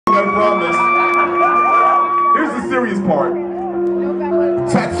I promise. Here's the serious part.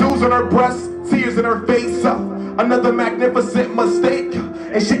 Tattoos on her breast, tears in her face. Another magnificent mistake.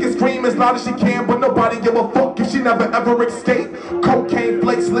 And she can scream as loud as she can, but nobody give a fuck if she never ever escape. Cocaine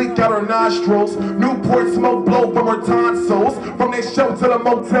flakes leak out her nostrils. Newport smoke blow from her tonsils. From their show to the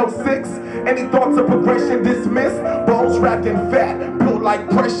Motel 6. Any thoughts of progression dismissed. Bones wrapped in fat, built like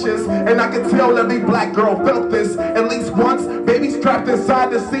precious. And I can tell every black girl felt this at least once. Babies trapped inside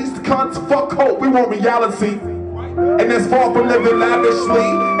deceased cunts. Fuck hope, we want reality. And that's far from living lavishly.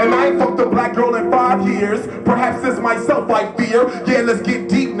 And I ain't fucked a black girl in 5 years. Perhaps it's myself I fear. Yeah, let's get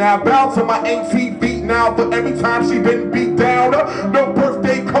deep now. Bow to my auntie beat now. But every time she been beat down, no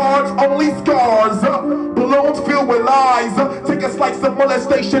birthday cards, only scars. Balloons filled with lies. Take a slice of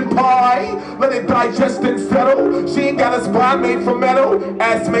molestation pie. Let it digest and settle. She ain't got a spine made from metal.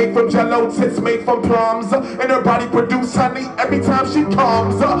 Ass made from jello, tits made from plums. And her body produce honey every time she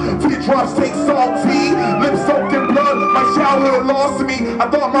comes. Teardrops take salty. Lips soaked in blood. My childhood lost me. I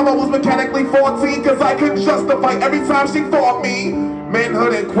thought mama was mechanically 14. Cause I couldn't justify every time she fought me.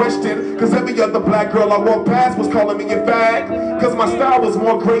 Manhood in question, cause every other black girl I walked past was calling me a fag. Cause my style was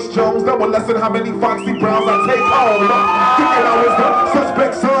more Grace Jones, that would lessen how many Foxy Browns I take home. Thinking I was the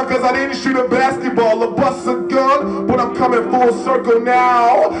suspect son, cause I didn't shoot a basketball or bust a gun. But I'm coming full circle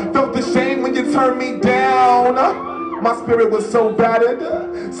now. Felt the shame when you turned me down. My spirit was so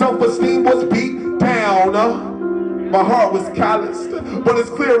battered, self-esteem was beat down. My heart was calloused, but it's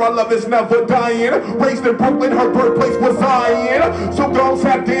clear our love is never dying. Raised in Brooklyn, her birthplace was Zion. So girls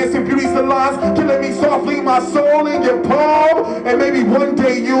have dancing beauty salons, killing me softly, my soul in your palm. And maybe one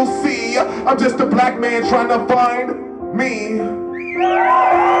day you'll see, I'm just a black man trying to find me.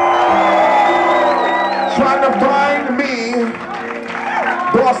 Trying to find me.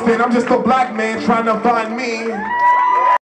 Boston, I'm just a black man trying to find me.